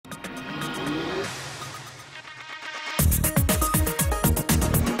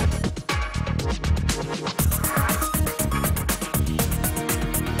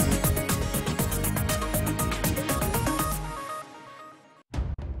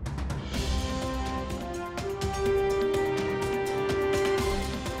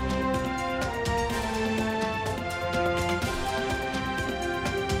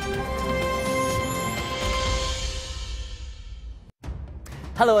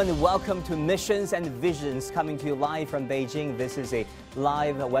Hello and welcome to Missions and Visions, coming to you live from Beijing. This is a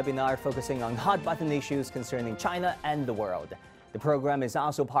live webinar focusing on hot button issues concerning China and the world. The program is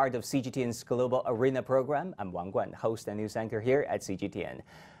also part of CGTN's Global Arena program. I'm Wang Guan, host and news anchor here at CGTN.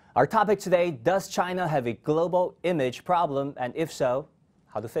 Our topic today, does China have a global image problem, and if so,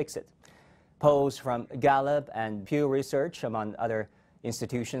 how to fix it? Polls from Gallup and Pew Research, among other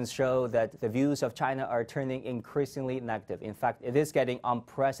institutions, show that the views of China are turning increasingly negative. In fact, it is getting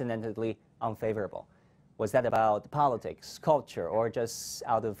unprecedentedly unfavorable. Was that about politics, culture, or just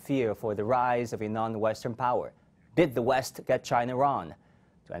out of fear for the rise of a non-Western power? Did the West get China wrong?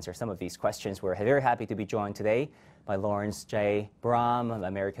 To answer some of these questions, we're very happy to be joined today by Laurence J. Brahm, an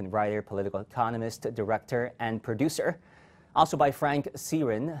American writer, political economist, director, and producer. Also by Frank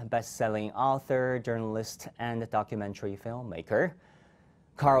Sieren, best-selling author, journalist, and documentary filmmaker.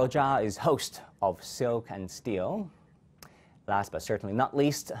 Carl Jia is host of Silk and Steel. Last but certainly not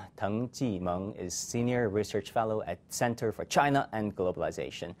least, Teng Jimeng is Senior Research Fellow at Center for China and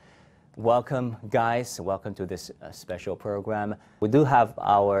Globalization. Welcome, guys. Welcome to this special program. We do have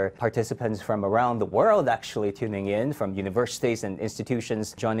our participants from around the world actually tuning in, from universities and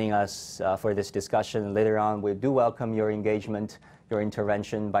institutions joining us for this discussion. Later on, we do welcome your engagement, your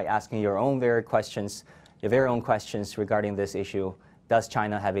intervention by asking your own very own questions regarding this issue. Does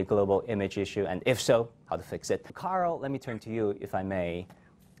China have a global image issue? And if so, how to fix it? Carl, let me turn to you, if I may.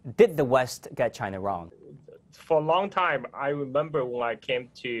 Did the West get China wrong? For a long time, I remember when I came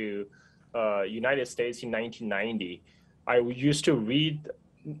to United States in 1990, I used to read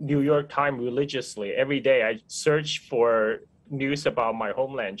New York Times religiously. Every day I searched for news about my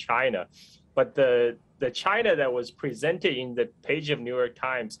homeland, China. But the China that was presented in the page of New York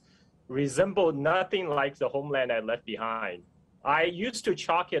Times resembled nothing like the homeland I left behind. I used to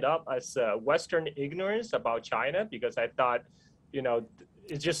chalk it up as Western ignorance about China because I thought,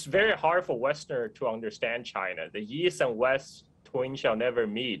 it's just very hard for Westerner to understand China. The East and West twin shall never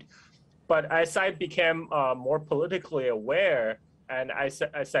meet. But as I became more politically aware, and as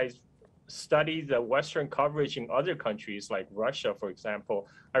I studied the Western coverage in other countries like Russia, for example,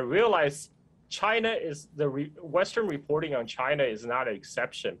 I realized Western reporting on China is not an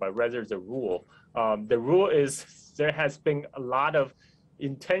exception, but rather the rule. The rule is there has been a lot of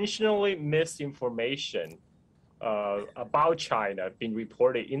intentionally misinformation about China being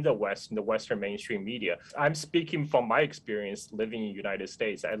reported in the West, in the Western mainstream media. I'm speaking from my experience living in the United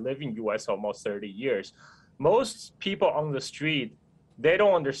States. I live in the US almost 30 years. Most people on the street, they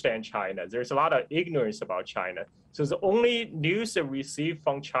don't understand China. There's a lot of ignorance about China. So the only news they receive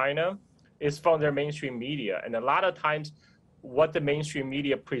from China is from their mainstream media. And a lot of times, what the mainstream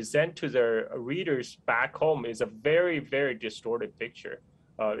media present to their readers back home is a very, very distorted picture.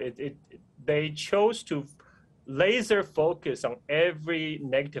 They chose to laser focus on every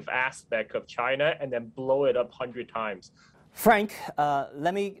negative aspect of China and then blow it up 100 times. Frank,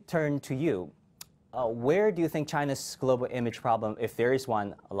 let me turn to you. Where do you think China's global image problem, if there is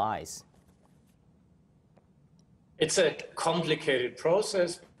one, lies? It's a complicated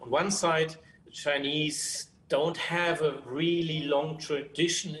process. On one side, the Chinese don't have a really long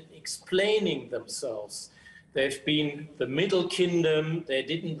tradition in explaining themselves. They've been the middle kingdom. They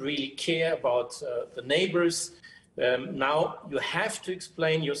didn't really care about the neighbors. Now you have to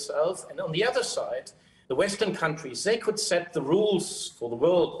explain yourself. And on the other side, the Western countries, they could set the rules for the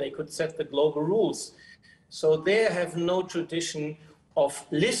world. They could set the global rules. So they have no tradition of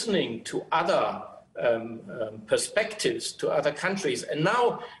listening to other perspectives, to other countries. And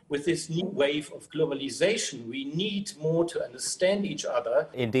now with this new wave of globalization, we need more to understand each other.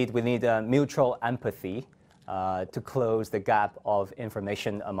 Indeed, we need mutual empathy to close the gap of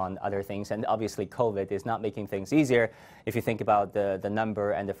information, among other things. And obviously, COVID is not making things easier. If you think about the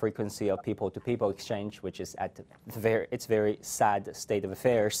number and the frequency of people-to-people exchange, which is at its very sad state of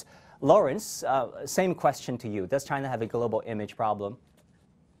affairs. Laurence, same question to you. Does China have a global image problem?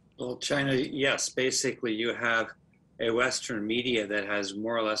 Well, China, yes. Basically, you have a Western media that has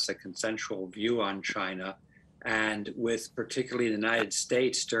more or less a consensual view on China. And with particularly the United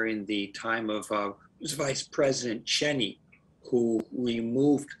States during the time of Vice President Cheney, who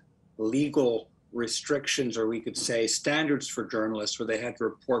removed legal restrictions, or we could say standards for journalists, where they had to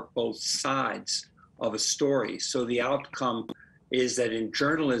report both sides of a story. So the outcome is that in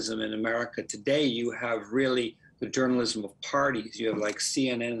journalism in America today, you have really the journalism of parties. You have like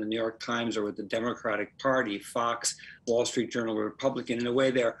CNN and the New York Times are with the Democratic Party, Fox, Wall Street Journal, Republican. In a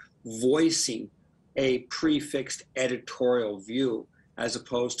way, they're voicing a prefixed editorial view as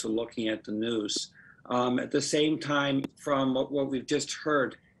opposed to looking at the news. At the same time, from what we've just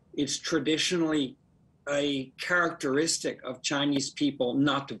heard, it's traditionally a characteristic of Chinese people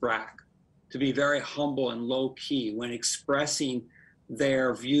not to brag, to be very humble and low key when expressing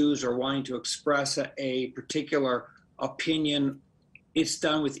their views or wanting to express a particular opinion. It's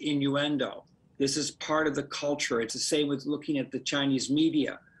done with innuendo. This is part of the culture. It's the same with looking at the Chinese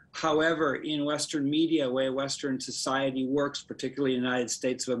media. However, in Western media, the way Western society works, particularly in the United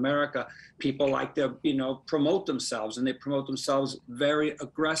States of America, people like to, promote themselves, and they promote themselves very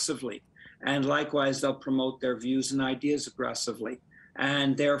aggressively. And likewise, they'll promote their views and ideas aggressively.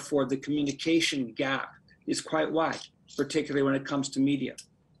 And therefore, the communication gap is quite wide, particularly when it comes to media.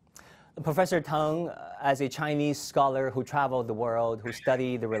 Professor Teng, as a Chinese scholar who traveled the world, who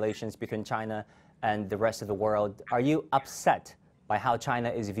studied the relations between China and the rest of the world, are you upset by how China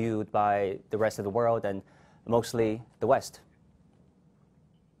is viewed by the rest of the world and mostly the West?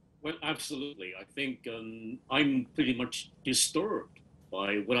 Well, absolutely. I think I'm pretty much disturbed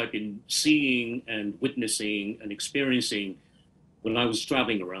by what I've been seeing and witnessing and experiencing when I was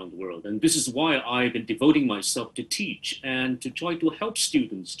traveling around the world. And this is why I've been devoting myself to teach and to try to help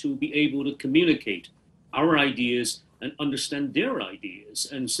students to be able to communicate our ideas and understand their ideas.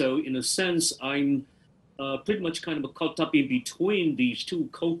 And so in a sense, I'm pretty much kind of caught up in between these two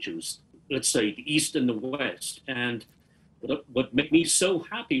cultures, let's say the East and the West. And what makes me so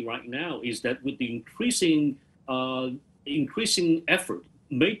happy right now is that with the increasing effort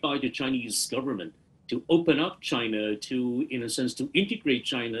made by the Chinese government to open up China, to, in a sense, to integrate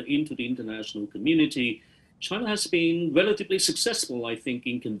China into the international community, China has been relatively successful, I think,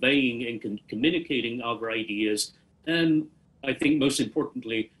 in conveying and communicating our ideas, and I think most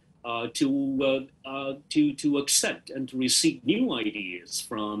importantly, to accept and to receive new ideas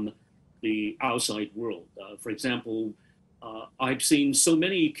from the outside world. For example, I've seen so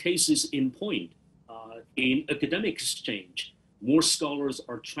many cases in point in academic exchange. More scholars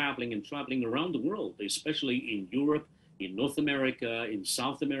are traveling around the world, especially in Europe, in North America, in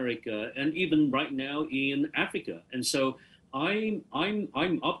South America, and even right now in Africa. And so I'm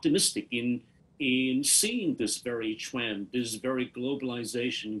optimistic in seeing this very trend, this very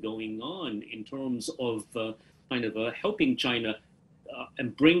globalization going on in terms of helping China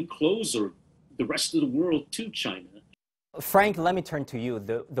and bring closer the rest of the world to China. Frank, let me turn to you.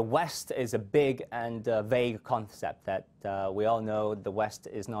 The West is a big and vague concept that we all know. The West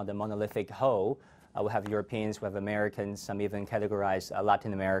is not a monolithic whole. We have Europeans, we have Americans, some even categorize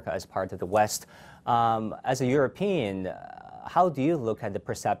Latin America as part of the West. As a European, how do you look at the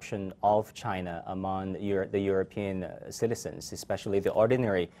perception of China among the European citizens, especially the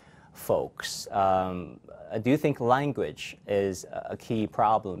ordinary folks? Do you think language is a key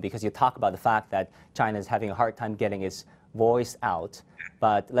problem? Because you talk about the fact that China is having a hard time getting its voice out,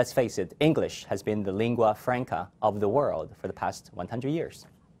 but let's face it, English has been the lingua franca of the world for the past 100 years.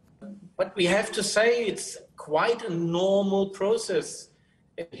 But we have to say it's quite a normal process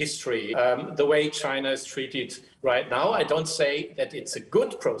in history, the way China is treated right now. I don't say that it's a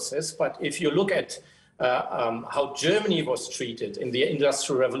good process, but if you look at how Germany was treated in the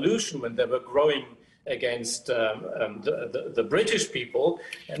Industrial Revolution when they were growing against the British people,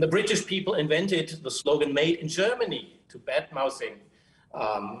 and the British people invented the slogan "Made in Germany" to bad-mouthing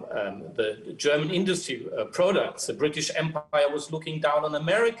the German industry products. The British Empire was looking down on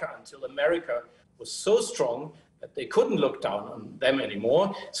America until America was so strong that they couldn't look down on them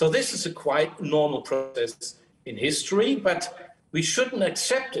anymore. So this is a quite normal process in history, but we shouldn't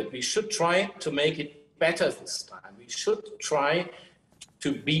accept it. We should try to make it better this time. We should try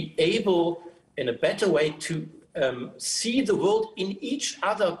to be able, in a better way, to see the world in each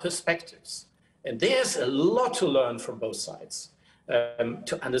other perspectives. And there's a lot to learn from both sides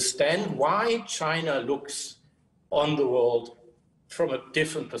to understand why China looks on the world from a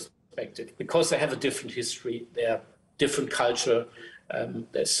different perspective, because they have a different history, they have different culture,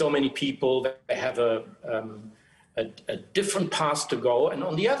 there's so many people, they have a different path to go. And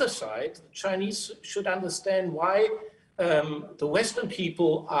on the other side, the Chinese should understand why the Western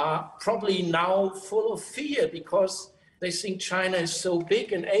people are probably now full of fear, because they think China is so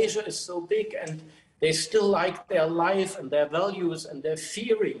big and Asia is so big, and they still like their life and their values, and they're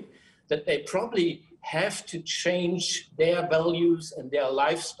fearing that they probably have to change their values and their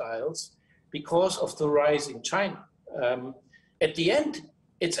lifestyles because of the rise in China. At the end,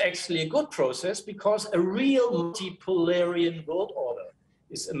 it's actually a good process because a real multipolarian world order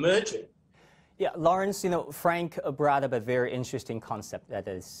is emerging. Yeah, Laurence, Frank brought up a very interesting concept, that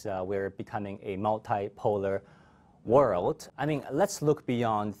is we're becoming a multipolar world. I mean, let's look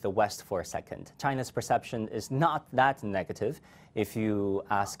beyond the West for a second. China's perception is not that negative. If you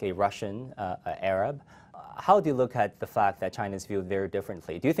ask a Russian, Arab, how do you look at the fact that China is viewed very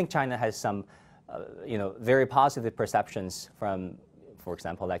differently? Do you think China has some very positive perceptions from, for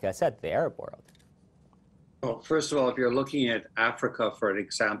example, like I said, the Arab world. Well, first of all, if you're looking at Africa, for an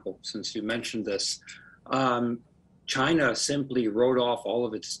example, since you mentioned this, China simply wrote off all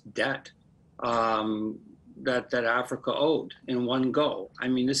of its debt that Africa owed in one go. I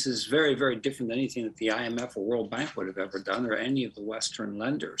mean, this is very, very different than anything that the IMF or World Bank would have ever done, or any of the Western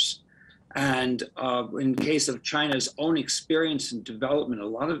lenders. And in case of China's own experience and development, a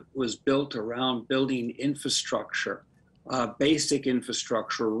lot of it was built around building infrastructure, basic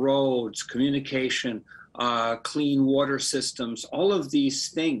infrastructure, roads, communication, clean water systems. All of these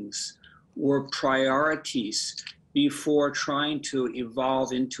things were priorities before trying to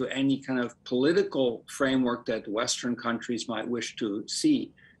evolve into any kind of political framework that Western countries might wish to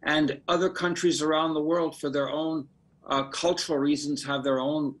see. And other countries around the world, for their own cultural reasons, have their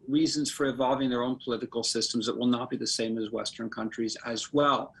own reasons for evolving their own political systems that will not be the same as Western countries as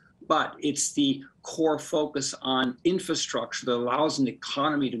well. But it's the core focus on infrastructure that allows an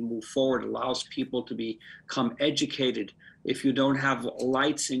economy to move forward, allows people to become educated. If you don't have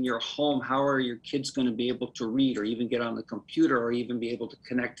lights in your home, how are your kids going to be able to read or even get on the computer or even be able to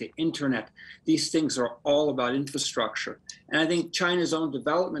connect to internet? These things are all about infrastructure. And I think China's own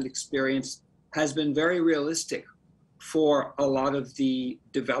development experience has been very realistic for a lot of the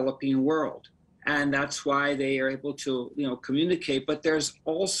developing world. And that's why they are able to, communicate. But there's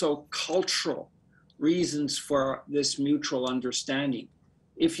also cultural reasons for this mutual understanding.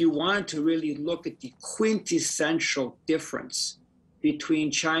 If you want to really look at the quintessential difference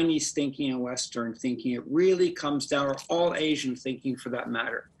between Chinese thinking and Western thinking, it really comes down, or all Asian thinking for that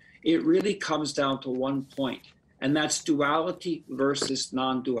matter, it really comes down to one point, and that's duality versus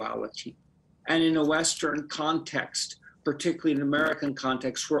non-duality. And in a Western context, particularly in American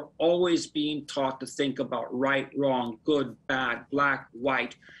context, we're always being taught to think about right, wrong, good, bad, black,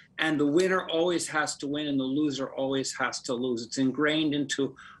 white. And the winner always has to win and the loser always has to lose. It's ingrained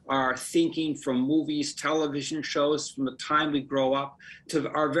into our thinking from movies, television shows, from the time we grow up to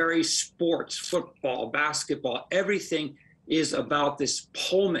our very sports, football, basketball. Everything is about this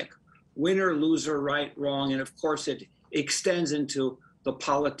polemic, winner, loser, right, wrong. And of course, it extends into the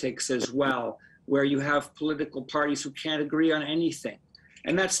politics as well, where you have political parties who can't agree on anything.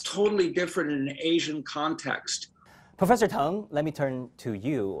 And that's totally different in an Asian context. Professor Teng, let me turn to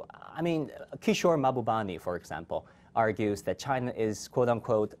you. I mean, Kishore Mahbubani, for example, argues that China is, quote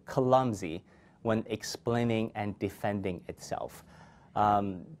unquote, clumsy when explaining and defending itself.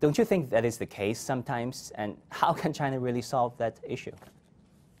 Don't you think that is the case sometimes? And how can China really solve that issue?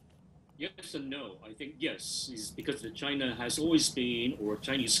 Yes and no. I think yes, is because China has always been, or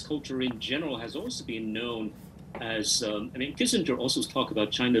Chinese culture in general has always been known as, Kissinger also talked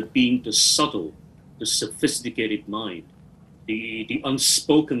about China being the subtle, the sophisticated mind, the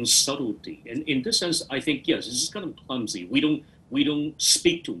unspoken subtlety. And in this sense, I think, yes, this is kind of clumsy. We don't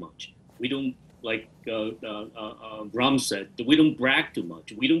speak too much. We don't, like Brahm said, we don't brag too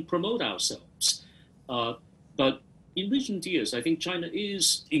much. We don't promote ourselves. But in recent years, I think China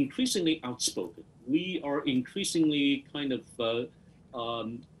is increasingly outspoken. We are increasingly kind of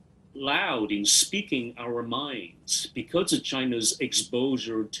loud in speaking our minds because of China's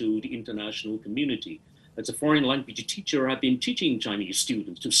exposure to the international community. As a foreign language teacher, I've been teaching Chinese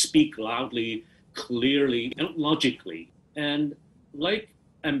students to speak loudly, clearly, and logically. And like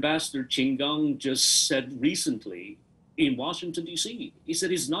Ambassador Qin Gang just said recently in Washington, D.C., he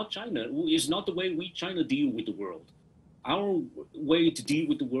said it's not China, it's not the way we China deal with the world. Our way to deal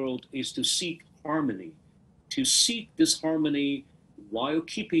with the world is to seek harmony, to seek this harmony while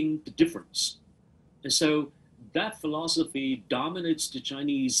keeping the difference. And so that philosophy dominates the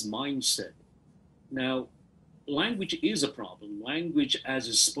Chinese mindset. Now, language is a problem. Language, as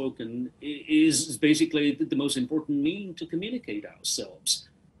is spoken, is basically the most important means to communicate ourselves.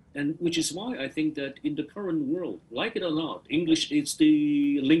 And which is why I think that in the current world, like it or not, English is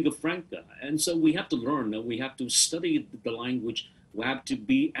the lingua franca. And so we have to learn, we have to study the language, we have to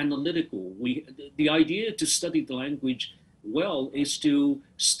be analytical. The idea to study the language well is to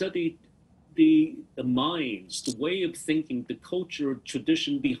study the minds, the way of thinking, the culture,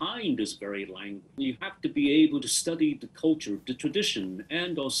 tradition behind this very language. You have to be able to study the culture, the tradition,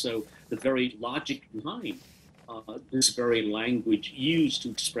 and also the very logic behind this very language used to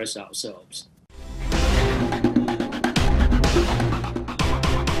express ourselves.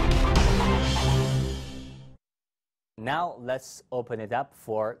 Now let's open it up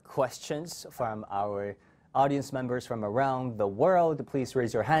for questions from our audience members from around the world. Please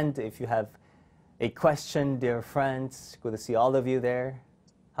raise your hand if you have a question, dear friends. Good to see all of you there.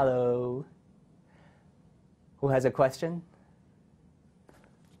 Hello. Who has a question?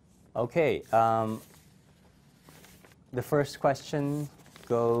 Okay. The first question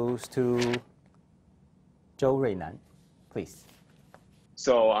goes to Zhou Ruinan, please.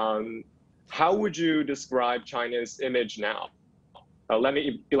 So how would you describe China's image now? Let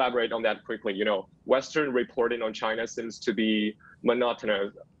me elaborate on that quickly. You know, Western reporting on China seems to be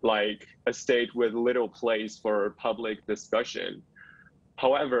monotonous, like a state with little place for public discussion.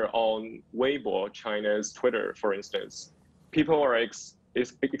 However, on Weibo, China's Twitter, for instance, people are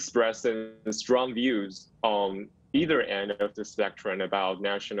expressing strong views on either end of the spectrum about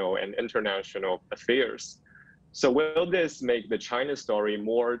national and international affairs. So will this make the China story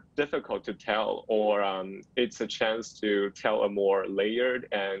more difficult to tell, or it's a chance to tell a more layered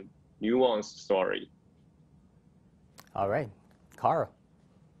and nuanced story? All right. Carl.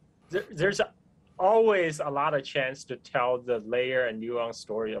 There's always a lot of chance to tell the layer and nuanced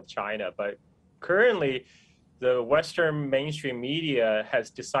story of China, but currently the Western mainstream media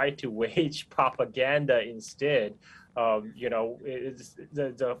has decided to wage propaganda instead. You know,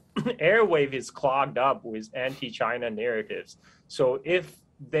 the airwave is clogged up with anti-China narratives. So if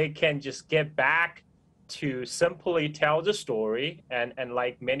they can just get back to simply tell the story, and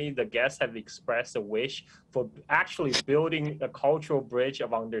like many of the guests have expressed a wish for actually building a cultural bridge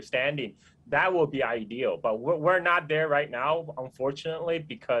of understanding, that would be ideal. But we're not there right now, unfortunately,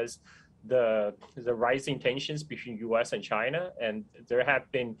 because the rising tensions between US and China, and there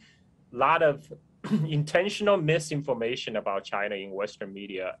have been a lot of intentional misinformation about China in Western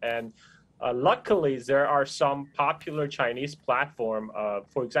media. And luckily, there are some popular Chinese platform,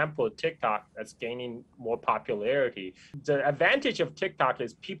 for example, TikTok, that's gaining more popularity. The advantage of TikTok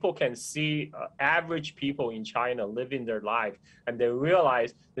is people can see average people in China living their life, and they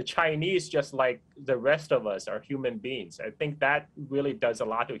realize the Chinese, just like the rest of us, are human beings. I think that really does a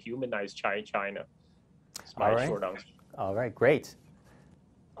lot to humanize China. That's my short answer. All right, great.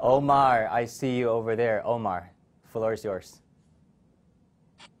 Omar, I see you over there. Omar, floor is yours.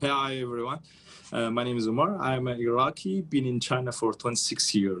 Hi, everyone. My name is Umar. I'm an Iraqi, been in China for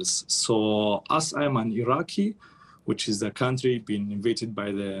 26 years. So as I'm an Iraqi, which is a country been invaded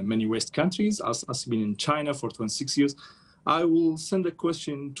by the many West countries, as been in China for 26 years, I will send a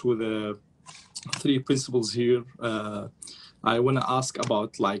question to the three principals here. I want to ask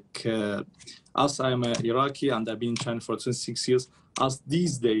about, like, as I'm an Iraqi and I've been in China for 26 years, as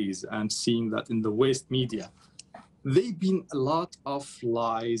these days I'm seeing that in the West media, they've been a lot of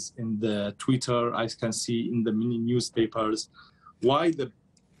lies in the Twitter, I can see in the many newspapers. Why the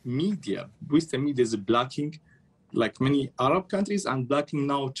media, Western media is blocking, like many Arab countries, and blocking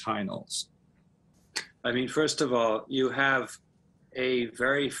now China also? I mean, first of all, you have a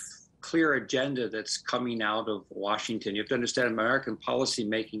very clear agenda that's coming out of Washington. You have to understand American policy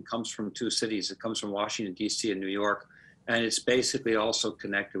making comes from two cities. It comes from Washington, D.C. and New York. And it's basically also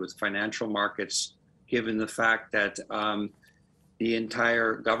connected with financial markets, given the fact that the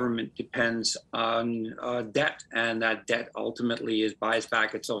entire government depends on debt, and that debt ultimately buys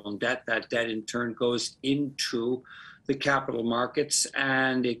back its own debt. That debt in turn goes into the capital markets,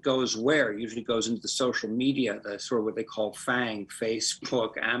 and it goes where? It usually goes into the social media, the sort of what they call FANG,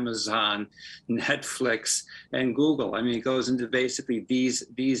 Facebook, Amazon, Netflix, and Google. I mean, it goes into basically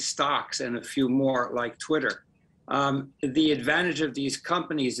these stocks and a few more like Twitter. The advantage of these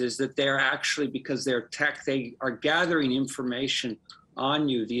companies is that they're actually, because they're tech, they are gathering information on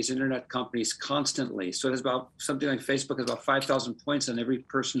you, these internet companies, constantly. So there's about something like Facebook has about 5,000 points on every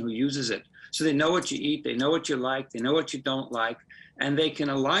person who uses it. So they know what you eat, they know what you like, they know what you don't like, and they can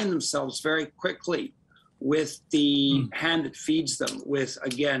align themselves very quickly with the hand that feeds them, with,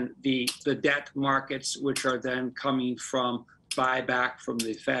 again, the debt markets, which are then coming from buyback from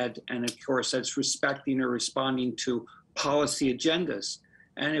the Fed, and of course that's respecting or responding to policy agendas.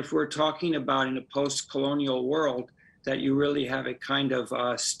 And if we're talking about in a post-colonial world, that you really have a kind of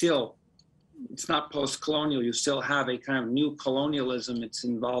still, it's not post-colonial, you still have a kind of new colonialism. It's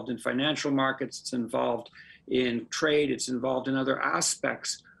involved in financial markets, it's involved in trade, it's involved in other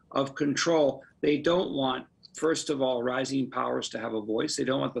aspects of control. They don't want, first of all, rising powers to have a voice. They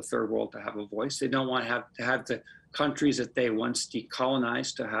don't want the third world to have a voice. They don't want to have the countries that they once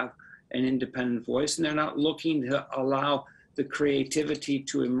decolonized to have an independent voice, and they're not looking to allow the creativity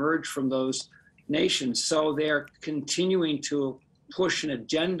to emerge from those nations. So they're continuing to push an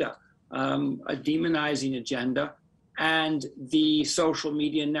agenda, a demonizing agenda, and the social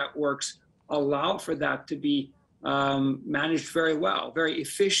media networks allow for that to be managed very well, very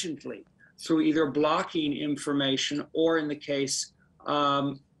efficiently, through either blocking information or, in the case,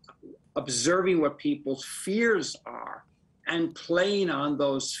 observing what people's fears are and playing on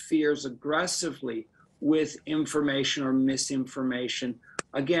those fears aggressively with information or misinformation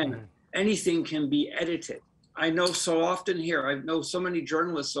Again, anything can be edited. I know so often here, I know so many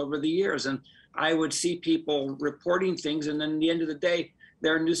journalists over the years, and I would see people reporting things, and then at the end of the day,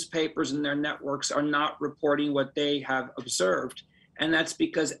 their newspapers and their networks are not reporting what they have observed. And that's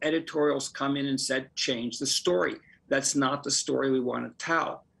because editorials come in and said, change the story. That's not the story we want to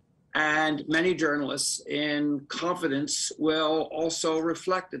tell. And many journalists in confidence will also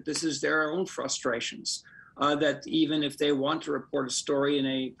reflect that this is their own frustrations, that even if they want to report a story in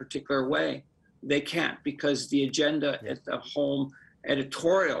a particular way, they can't, because the agenda at the home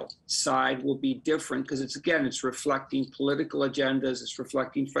editorial side will be different, because it's reflecting political agendas, it's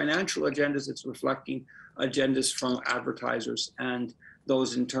reflecting financial agendas, it's reflecting agendas from advertisers, and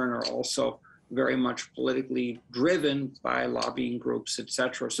those in turn are also very much politically driven by lobbying groups,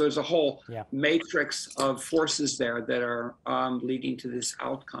 etc. So there's a whole matrix of forces there that are leading to this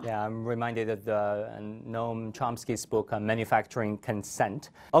outcome. Yeah, I'm reminded of Noam Chomsky's book on Manufacturing Consent.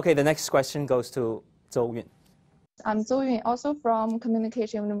 Okay, the next question goes to Zhou Yun. I'm Zhou Yun, also from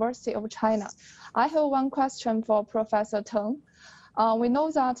Communication University of China. I have one question for Professor Teng. We know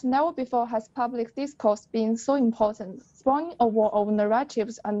that never before has public discourse been so important, spawning a war of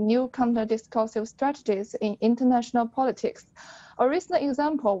narratives and new counter-discursive strategies in international politics. A recent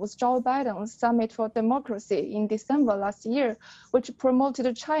example was Joe Biden's Summit for Democracy in December last year, which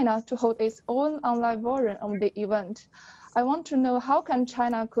promoted China to hold its own online version of the event. I want to know how can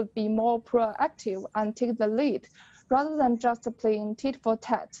China could be more proactive and take the lead, rather than just playing tit for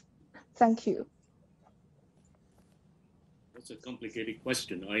tat. Thank you. That's a complicated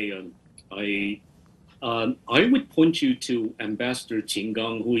question. I would point you to Ambassador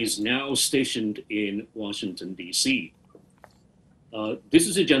Jinggang, who is now stationed in Washington, D.C. This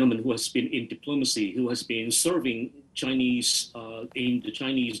is a gentleman who has been in diplomacy, who has been serving Chinese in the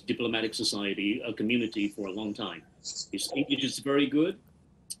Chinese diplomatic society community for a long time. His English is very good.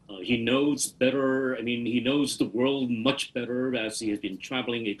 He knows better. I mean, he knows the world much better, as he has been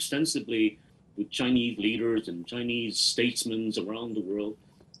traveling extensively with Chinese leaders and Chinese statesmen around the world.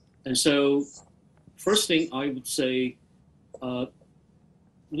 And so, first thing I would say,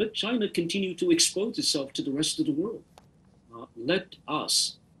 let China continue to expose itself to the rest of the world. Let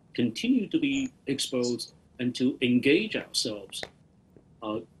us continue to be exposed and to engage ourselves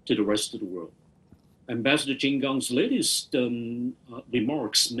to the rest of the world. Ambassador Jinggang's latest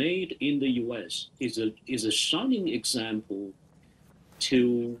remarks made in the U.S. is a shining example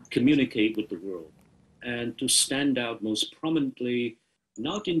to communicate with the world and to stand out most prominently,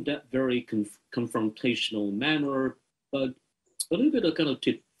 not in that very confrontational manner, but a little bit of kind of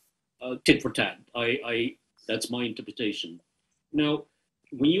tit for tat. That's my interpretation. Now,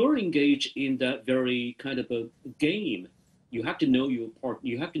 when you're engaged in that very kind of a game, you have to know your partner,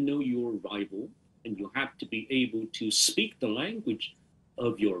 you have to know your rival, and you have to be able to speak the language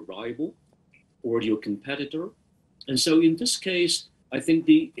of your rival or your competitor. And so in this case, I think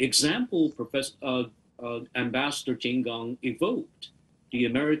the example Ambassador Jinggang evoked, the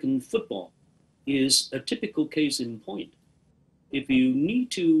American football, is a typical case in point. If you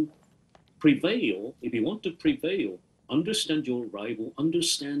need to prevail, if you want to prevail, understand your rival,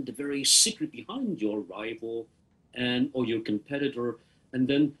 understand the very secret behind your rival or your competitor, and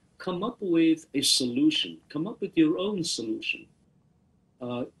then come up with a solution, come up with your own solution.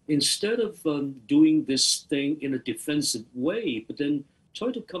 Instead of doing this thing in a defensive way, but then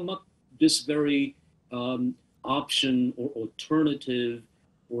try to come up this very option or alternative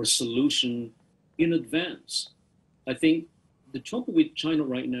or solution in advance. I think the trouble with China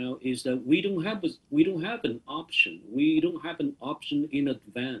right now is that we don't have an option. We don't have an option in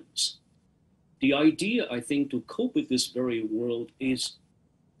advance. The idea, I think, to cope with this very world is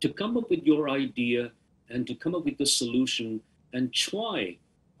to come up with your idea and to come up with the solution and try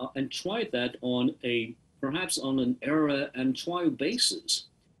that on perhaps on an error and trial basis.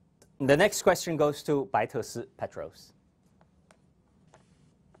 The next question goes to Baitesi Petros.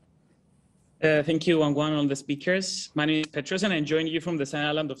 Thank you, Wang Guan, all the speakers. My name is Petros, and I joined you from the Sun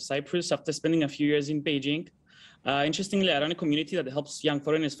Island of Cyprus after spending a few years in Beijing. Interestingly, I run a community that helps young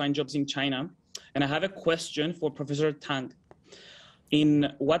foreigners find jobs in China. And I have a question for Professor Tang.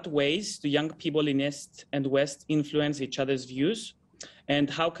 In what ways do young people in East and West influence each other's views? And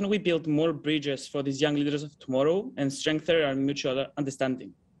how can we build more bridges for these young leaders of tomorrow and strengthen our mutual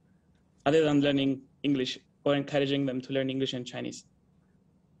understanding, other than learning English or encouraging them to learn English and Chinese?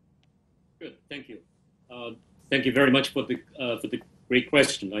 Good, thank you. Thank you very much for the great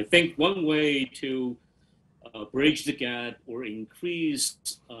question. I think one way to bridge the gap or increase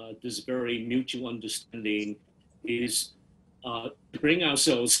this very mutual understanding is to bring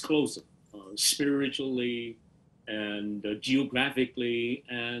ourselves closer spiritually and geographically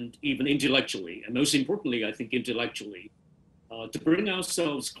and even intellectually. And most importantly, I think intellectually, to bring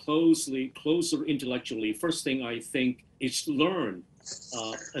ourselves closer intellectually, first thing I think is learn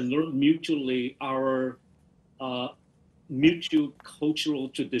and learn mutually our mutual cultural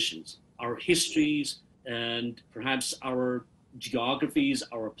traditions, our histories, and perhaps our geographies,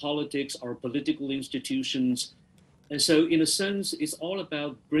 our politics, our political institutions. And so in a sense, it's all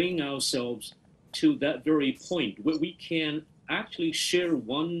about bringing ourselves to that very point where we can actually share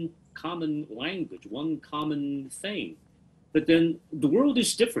one common language, one common thing. But then the world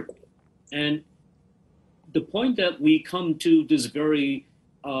is different. And the point that we come to this very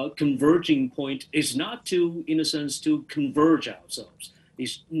converging point is not to, in a sense, to converge ourselves.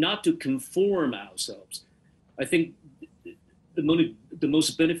 It's not to conform ourselves. I think the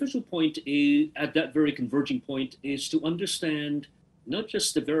most beneficial point is, at that very converging point, is to understand not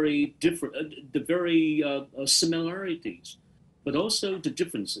just the very different, similarities, but also the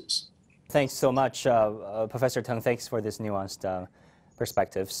differences. Thanks so much, Professor Teng. Thanks for this nuanced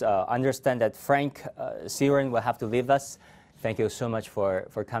perspectives. Understand that Frank Sieren will have to leave us. Thank you so much for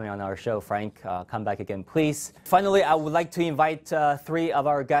coming on our show, Frank. Come back again, please. Finally, I would like to invite three of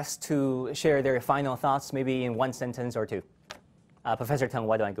our guests to share their final thoughts, maybe in one sentence or two. Professor Teng,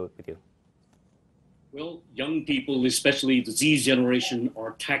 why don't I go with you? Well, young people, especially the Z generation,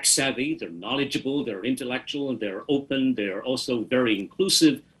 are tech savvy, they're knowledgeable, they're intellectual, they're open, they're also very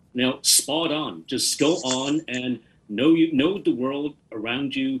inclusive. Now, spot on. Just go on and know the world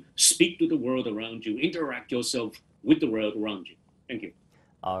around you, speak to the world around you, interact yourself with the world around you. Thank you.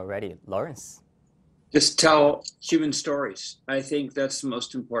 Alrighty, Laurence. Just tell human stories. I think that's the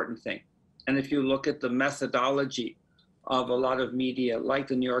most important thing. And if you look at the methodology of a lot of media, like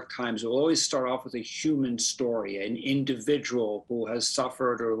the New York Times, will always start off with a human story, an individual who has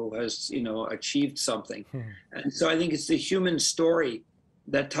suffered or who has, achieved something. And so I think it's the human story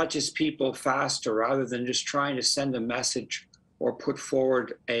that touches people faster, rather than just trying to send a message or put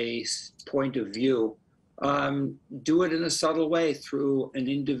forward a point of view. Do it in a subtle way through an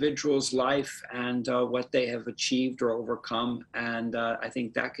individual's life and what they have achieved or overcome. And I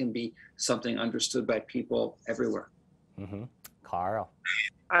think that can be something understood by people everywhere. Mm-hmm. Carl.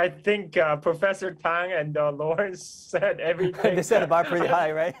 I think Professor Tang and Laurence said everything. They set the bar pretty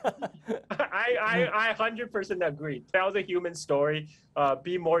high, right? I 100% agree. Tell the human story.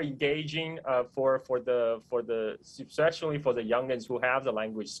 Be more engaging especially for the youngins who have the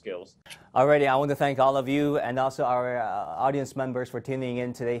language skills. Alrighty, I want to thank all of you and also our audience members for tuning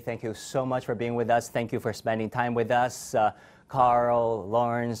in today. Thank you so much for being with us. Thank you for spending time with us. Carl,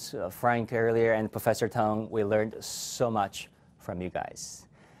 Laurence, Frank earlier, and Professor Teng. We learned so much from you guys.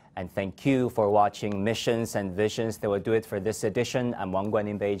 And thank you for watching Missions and Visions. That will do it for this edition. I'm Wang Guan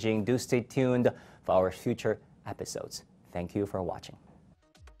in Beijing. Do stay tuned for our future episodes. Thank you for watching.